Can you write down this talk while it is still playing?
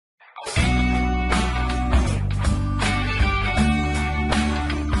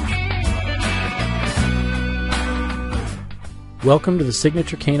Welcome to the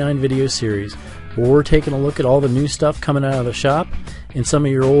Signature Canine video series, where we're taking a look at all the new stuff coming out of the shop and some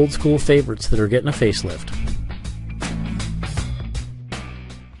of your old school favorites that are getting a facelift.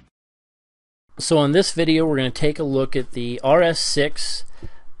 So in this video we're going to take a look at the RS6,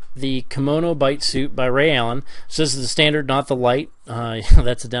 the Kimono Bite Suit by Ray Allen. So this is the standard, not the light.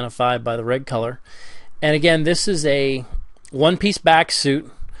 That's identified by the red color. And again, this is a one-piece back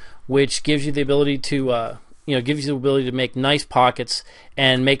suit, which gives you the ability to gives you the ability to make nice pockets,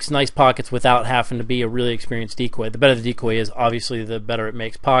 and makes nice pockets without having to be a really experienced decoy. The better the decoy is, obviously, the better it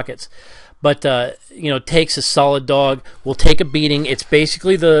makes pockets. But takes a solid dog, will take a beating. It's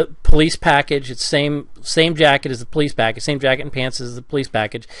basically the police package. It's same jacket as the police package, same jacket and pants as the police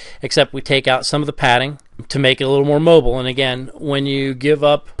package, except we take out some of the padding to make it a little more mobile. And again, when you give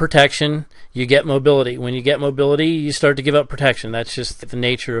up protection, you get mobility. When you get mobility, you start to give up protection. That's just the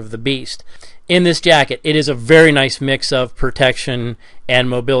nature of the beast. In this jacket, it is a very nice mix of protection and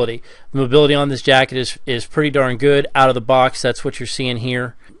mobility. The mobility on this jacket is pretty darn good. Out of the box, that's what you're seeing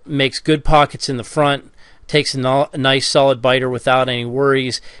here. Makes good pockets in the front. Takes a nice solid biter without any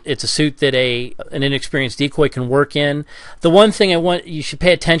worries. It's a suit that an inexperienced decoy can work in. The one thing you should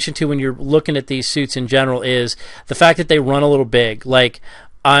pay attention to when you're looking at these suits in general is the fact that they run a little big. Like,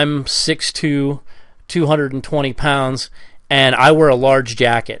 I'm 6'2", 220 pounds, and I wear a large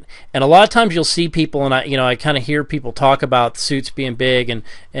jacket. And a lot of times you'll see people, and I kind of hear people talk about suits being big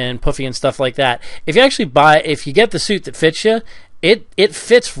and puffy and stuff like that. If you get the suit that fits you, it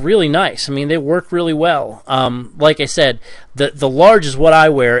fits really nice. I mean, they work really well. Like I said, the large is what I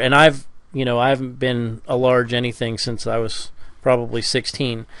wear, and I haven't been a large anything since I was probably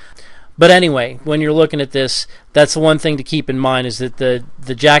 16. But anyway, when you're looking at this, that's the one thing to keep in mind, is that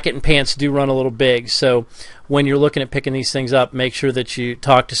the jacket and pants do run a little big. So when you're looking at picking these things up, make sure that you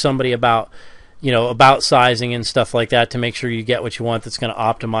talk to somebody about sizing and stuff like that to make sure you get what you want that's going to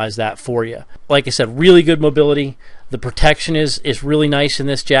optimize that for you. Like I said, really good mobility. The protection is really nice in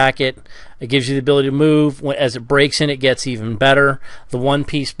this jacket. It gives you the ability to move. As it breaks in, it gets even better. The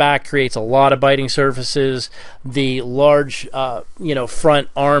one-piece back creates a lot of biting surfaces. The large, front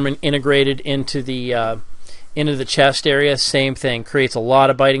arm integrated into the chest area, same thing. Creates a lot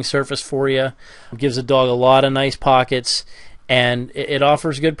of biting surface for you. Gives a dog a lot of nice pockets. And it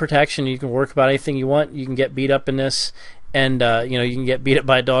offers good protection. You can work about anything you want. You can get beat up in this, and you can get beat up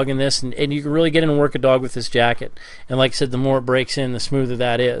by a dog in this, and you can really get in and work a dog with this jacket. And like I said, the more it breaks in, the smoother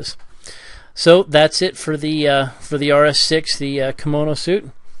that is. So that's it for the RS6, the kimono suit,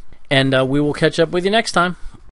 and we will catch up with you next time.